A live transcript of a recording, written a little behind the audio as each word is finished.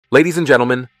Ladies and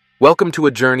gentlemen, welcome to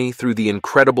a journey through the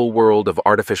incredible world of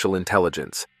artificial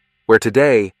intelligence, where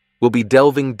today we'll be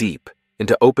delving deep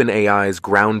into OpenAI's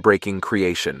groundbreaking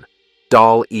creation,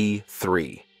 DALL-E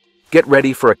 3. Get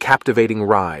ready for a captivating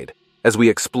ride as we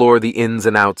explore the ins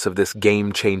and outs of this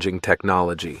game-changing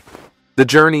technology. The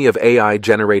journey of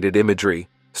AI-generated imagery,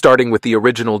 starting with the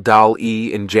original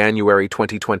DALL-E in January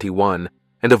 2021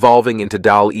 and evolving into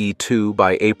DALL-E 2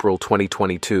 by April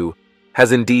 2022,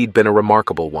 has indeed been a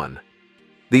remarkable one.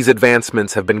 These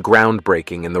advancements have been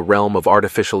groundbreaking in the realm of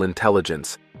artificial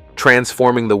intelligence,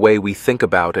 transforming the way we think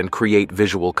about and create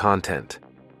visual content.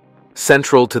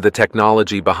 Central to the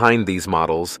technology behind these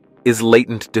models is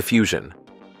latent diffusion,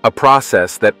 a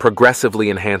process that progressively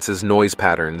enhances noise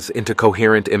patterns into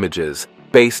coherent images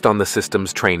based on the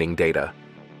system's training data.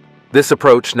 This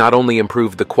approach not only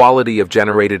improved the quality of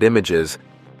generated images,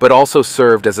 but also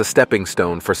served as a stepping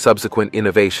stone for subsequent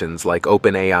innovations like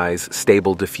OpenAI's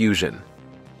Stable Diffusion.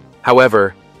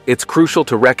 However, it's crucial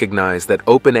to recognize that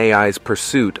OpenAI's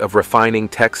pursuit of refining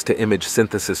text-to-image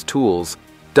synthesis tools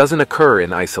doesn't occur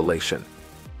in isolation.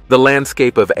 The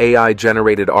landscape of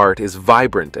AI-generated art is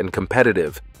vibrant and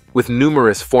competitive, with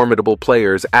numerous formidable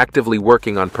players actively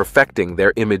working on perfecting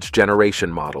their image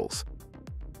generation models.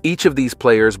 Each of these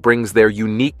players brings their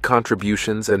unique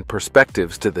contributions and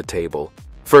perspectives to the table,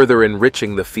 further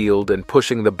enriching the field and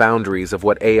pushing the boundaries of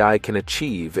what AI can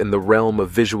achieve in the realm of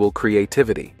visual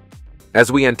creativity.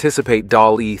 As we anticipate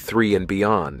DALL-E 3 and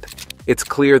beyond, it's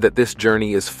clear that this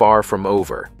journey is far from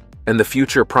over, and the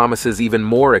future promises even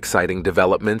more exciting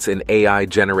developments in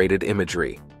AI-generated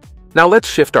imagery. Now let's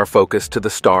shift our focus to the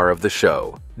star of the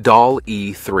show,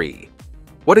 DALL-E 3.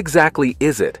 What exactly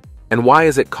is it, and why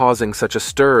is it causing such a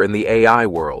stir in the AI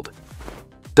world?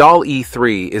 DALL-E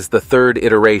 3 is the third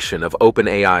iteration of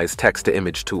OpenAI's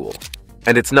text-to-image tool,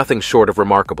 and it's nothing short of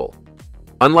remarkable.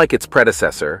 Unlike its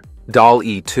predecessor,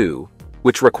 DALL-E 2,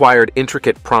 which required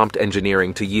intricate prompt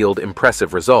engineering to yield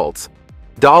impressive results,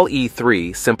 DALL-E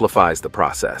 3 simplifies the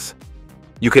process.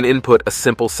 You can input a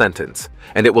simple sentence,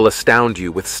 and it will astound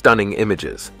you with stunning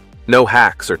images. No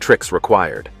hacks or tricks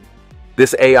required.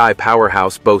 This AI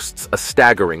powerhouse boasts a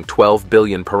staggering 12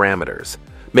 billion parameters,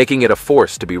 making it a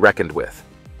force to be reckoned with.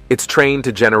 It's trained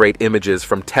to generate images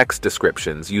from text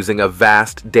descriptions using a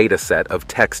vast dataset of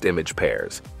text-image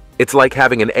pairs. It's like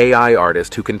having an AI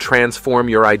artist who can transform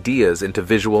your ideas into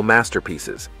visual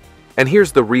masterpieces. And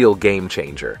here's the real game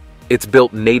changer. It's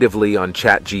built natively on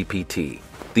ChatGPT.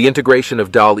 The integration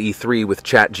of DALL-E 3 with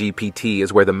ChatGPT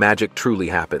is where the magic truly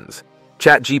happens.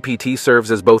 ChatGPT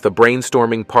serves as both a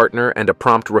brainstorming partner and a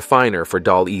prompt refiner for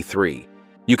DALL-E 3.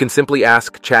 You can simply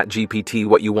ask ChatGPT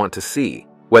what you want to see,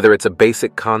 whether it's a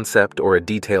basic concept or a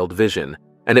detailed vision,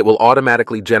 and it will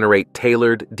automatically generate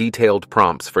tailored, detailed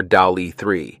prompts for DALL-E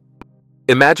 3.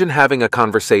 Imagine having a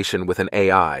conversation with an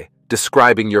AI,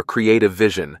 describing your creative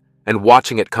vision, and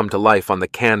watching it come to life on the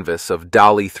canvas of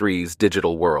DALL-E 3's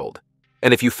digital world.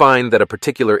 And if you find that a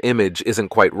particular image isn't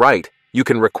quite right, you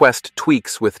can request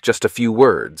tweaks with just a few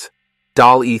words.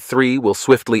 DALL-E 3 will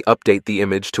swiftly update the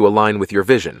image to align with your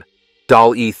vision.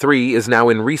 DALL-E 3 is now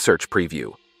in research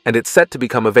preview, and it's set to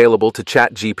become available to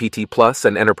ChatGPT Plus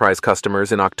and enterprise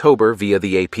customers in October via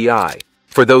the API.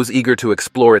 For those eager to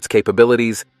explore its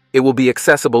capabilities, it will be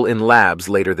accessible in labs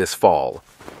later this fall.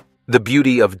 The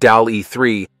beauty of DALL-E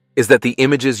 3 is that the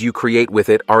images you create with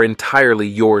it are entirely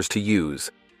yours to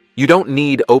use. You don't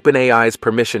need OpenAI's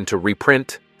permission to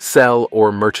reprint, sell,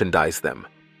 or merchandise them.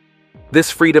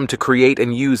 This freedom to create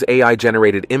and use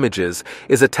AI-generated images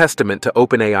is a testament to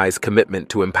OpenAI's commitment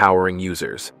to empowering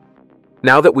users.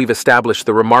 Now that we've established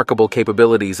the remarkable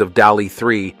capabilities of DALL-E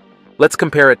 3, let's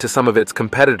compare it to some of its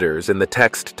competitors in the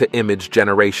text-to-image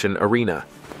generation arena.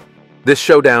 This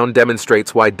showdown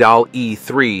demonstrates why DALL-E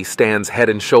 3 stands head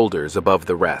and shoulders above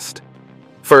the rest.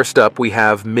 First up, we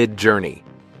have Midjourney,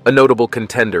 a notable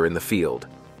contender in the field.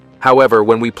 However,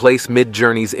 when we place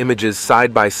Midjourney's images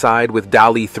side by side with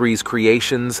DALL-E 3's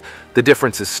creations, the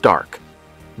difference is stark.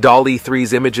 DALL-E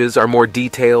 3's images are more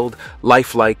detailed,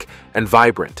 lifelike, and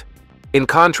vibrant. In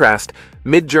contrast,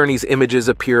 Midjourney's images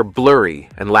appear blurry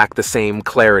and lack the same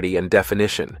clarity and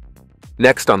definition.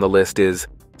 Next on the list is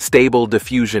Stable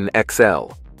Diffusion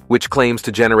XL, which claims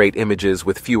to generate images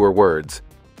with fewer words.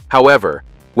 However,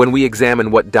 when we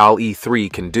examine what DALL-E 3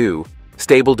 can do,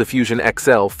 Stable Diffusion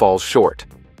XL falls short.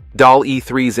 DALL-E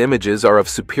 3's images are of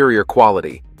superior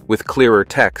quality, with clearer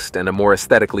text and a more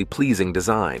aesthetically pleasing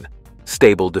design.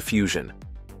 Stable Diffusion.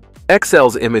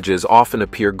 XL's images often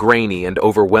appear grainy and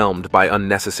overwhelmed by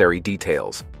unnecessary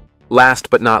details. Last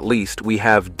but not least, we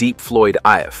have Deep Floyd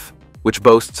IF, which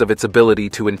boasts of its ability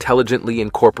to intelligently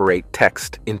incorporate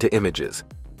text into images.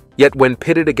 Yet when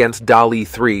pitted against DALL-E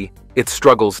 3, it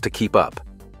struggles to keep up.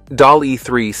 DALL-E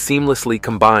 3 seamlessly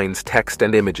combines text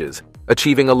and images,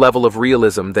 achieving a level of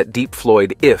realism that Deep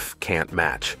Floyd if can't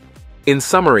match. In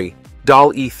summary,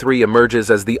 DALL-E 3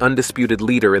 emerges as the undisputed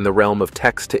leader in the realm of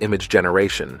text-to-image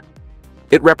generation.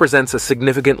 It represents a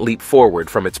significant leap forward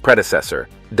from its predecessor,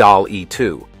 DALL-E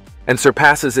 2, and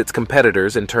surpasses its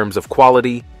competitors in terms of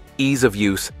quality, ease of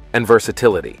use, and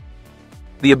versatility.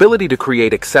 The ability to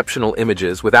create exceptional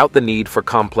images without the need for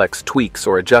complex tweaks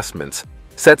or adjustments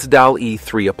sets DALL-E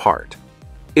 3 apart.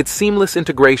 Its seamless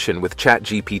integration with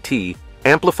ChatGPT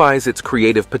amplifies its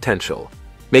creative potential,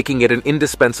 making it an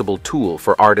indispensable tool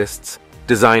for artists,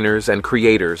 designers, and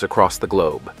creators across the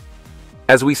globe.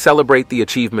 As we celebrate the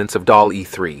achievements of DALL-E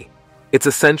 3, it's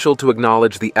essential to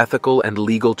acknowledge the ethical and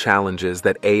legal challenges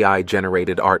that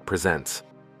AI-generated art presents.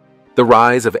 The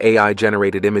rise of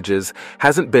AI-generated images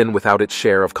hasn't been without its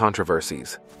share of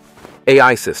controversies.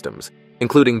 AI systems,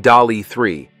 including DALL-E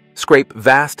 3, scrape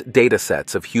vast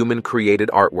datasets of human-created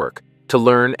artwork to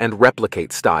learn and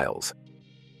replicate styles.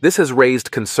 This has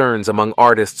raised concerns among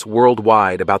artists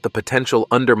worldwide about the potential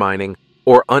undermining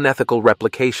or unethical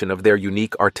replication of their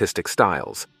unique artistic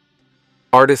styles.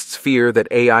 Artists fear that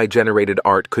AI-generated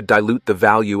art could dilute the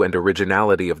value and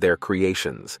originality of their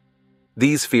creations.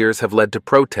 These fears have led to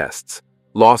protests,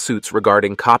 lawsuits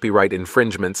regarding copyright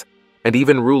infringements, and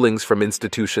even rulings from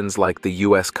institutions like the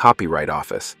U.S. Copyright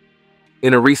Office.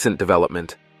 In a recent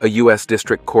development, a U.S.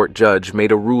 District Court judge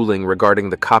made a ruling regarding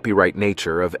the copyright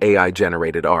nature of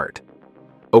AI-generated art.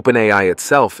 OpenAI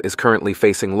itself is currently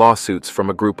facing lawsuits from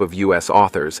a group of U.S.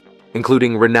 authors,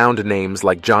 including renowned names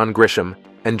like John Grisham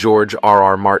and George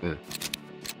R.R. Martin.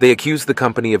 They accuse the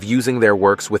company of using their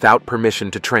works without permission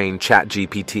to train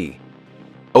ChatGPT.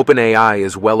 OpenAI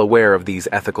is well aware of these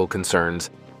ethical concerns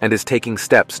and is taking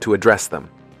steps to address them.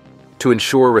 To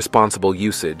ensure responsible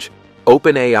usage,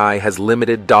 OpenAI has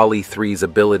limited DALL-E 3's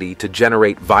ability to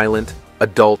generate violent,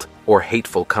 adult, or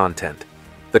hateful content.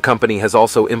 The company has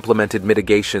also implemented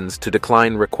mitigations to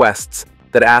decline requests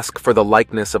that ask for the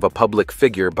likeness of a public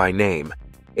figure by name,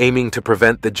 aiming to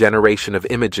prevent the generation of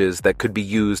images that could be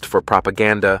used for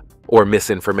propaganda or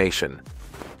misinformation.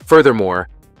 Furthermore,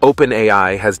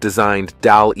 OpenAI has designed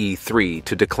DALL-E 3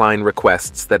 to decline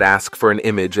requests that ask for an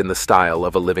image in the style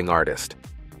of a living artist.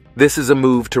 This is a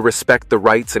move to respect the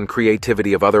rights and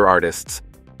creativity of other artists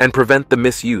and prevent the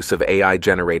misuse of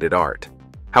AI-generated art.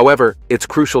 However, it's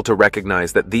crucial to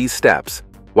recognize that these steps,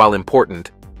 while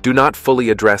important, do not fully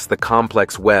address the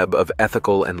complex web of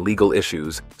ethical and legal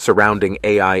issues surrounding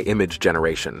AI image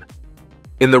generation.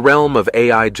 In the realm of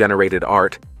AI-generated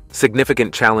art,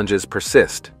 significant challenges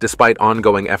persist despite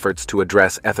ongoing efforts to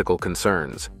address ethical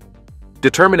concerns.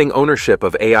 Determining ownership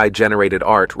of AI-generated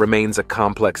art remains a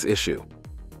complex issue.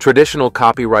 Traditional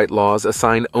copyright laws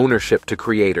assign ownership to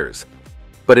creators,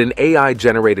 but in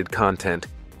AI-generated content,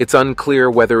 it's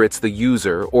unclear whether it's the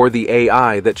user or the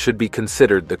AI that should be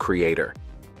considered the creator.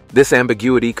 This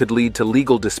ambiguity could lead to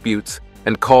legal disputes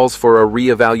and calls for a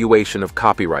re-evaluation of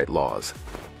copyright laws.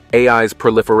 AI's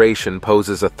proliferation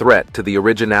poses a threat to the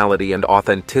originality and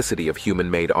authenticity of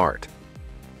human-made art.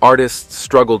 Artists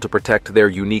struggle to protect their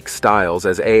unique styles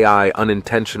as AI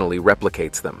unintentionally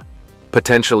replicates them,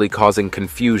 potentially causing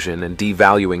confusion and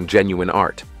devaluing genuine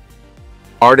art.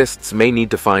 Artists may need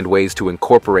to find ways to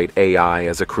incorporate AI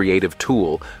as a creative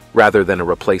tool rather than a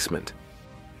replacement.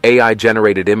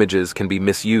 AI-generated images can be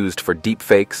misused for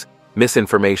deepfakes,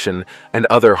 misinformation, and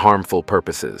other harmful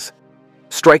purposes.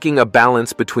 Striking a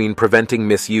balance between preventing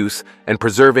misuse and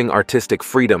preserving artistic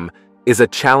freedom is a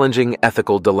challenging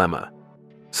ethical dilemma.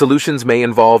 Solutions may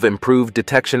involve improved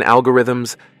detection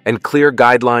algorithms and clear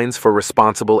guidelines for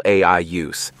responsible AI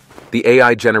use. The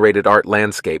AI-generated art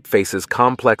landscape faces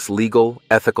complex legal,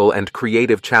 ethical, and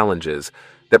creative challenges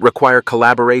that require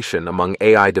collaboration among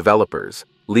AI developers,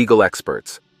 legal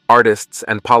experts, artists,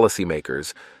 and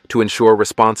policymakers to ensure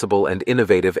responsible and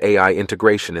innovative AI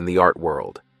integration in the art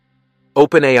world.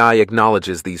 OpenAI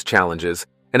acknowledges these challenges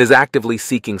and is actively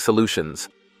seeking solutions.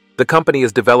 The company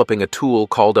is developing a tool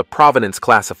called a provenance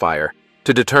classifier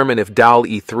to determine if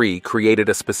DALL-E 3 created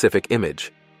a specific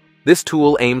image. This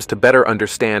tool aims to better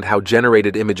understand how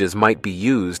generated images might be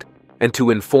used and to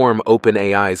inform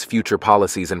OpenAI's future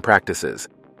policies and practices.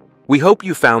 We hope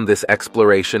you found this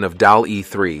exploration of DALL-E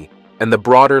 3 and the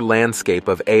broader landscape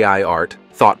of AI art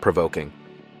thought-provoking.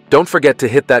 Don't forget to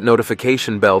hit that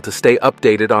notification bell to stay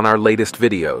updated on our latest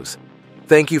videos.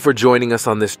 Thank you for joining us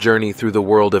on this journey through the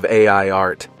world of AI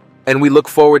art, and we look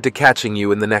forward to catching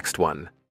you in the next one.